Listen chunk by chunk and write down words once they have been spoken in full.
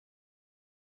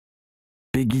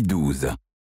Peggy 12.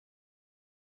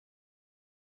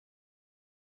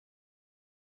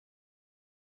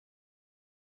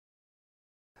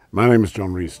 My name is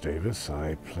John Rhys Davis.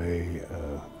 I play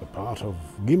the part of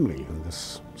Gimli in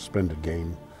this splendid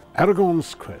game,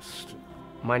 Aragorn's Quest.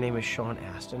 My name is Sean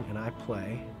Astin, and I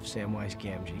play Samwise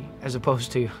Gamgee, as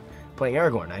opposed to playing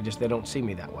Aragorn. They don't see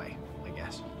me that way, I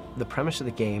guess. The premise of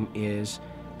the game is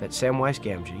that Samwise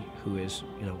Gamgee, who is,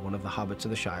 one of the hobbits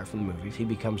of the Shire from the movies, he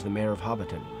becomes the mayor of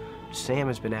Hobbiton. Sam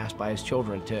has been asked by his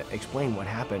children to explain what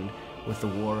happened with the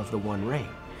War of the One Ring.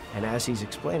 And as he's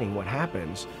explaining what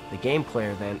happens, the game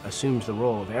player then assumes the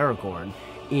role of Aragorn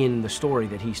in the story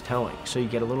that he's telling. So you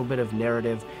get a little bit of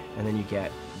narrative, and then you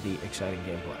get the exciting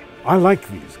gameplay. I like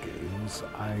these games.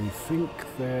 I think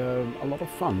they're a lot of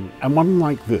fun. And one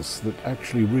like this that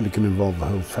actually really can involve the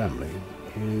whole family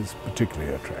is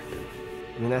particularly attractive.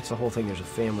 That's the whole thing. There's a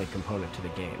family component to the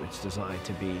game. It's designed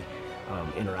to be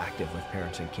interactive with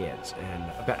parents and kids. And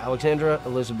I've got Alexandra,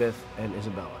 Elizabeth, and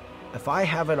Isabella. If I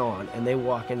have it on and they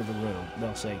walk into the room,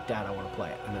 they'll say, "Dad, I want to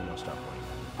play it," and then they'll start playing.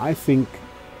 I think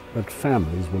that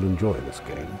families will enjoy this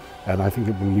game, and I think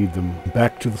it will lead them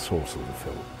back to the source of the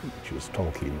film, which is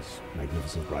Tolkien's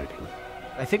magnificent writing.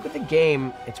 I think with the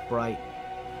game, it's bright,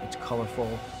 it's colorful,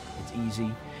 it's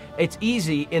easy. It's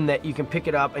easy in that you can pick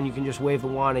it up and you can just wave the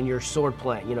wand and you're sword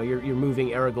playing. You're moving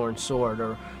Aragorn's sword,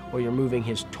 or you're moving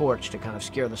his torch to kind of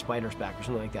scare the spiders back or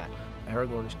something like that.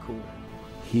 Aragorn is cool.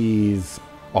 He's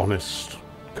honest,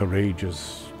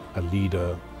 courageous, a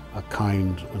leader, a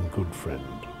kind and good friend.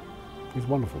 He's a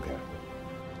wonderful character.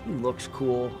 He looks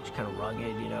cool. He's kind of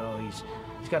rugged,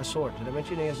 He's got a sword. Did I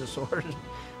mention he has a sword?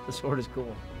 The sword is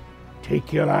cool.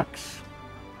 Take your axe,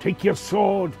 take your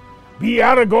sword, be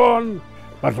Aragorn,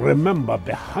 but remember,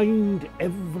 behind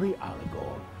every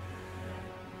Aragorn,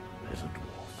 there's a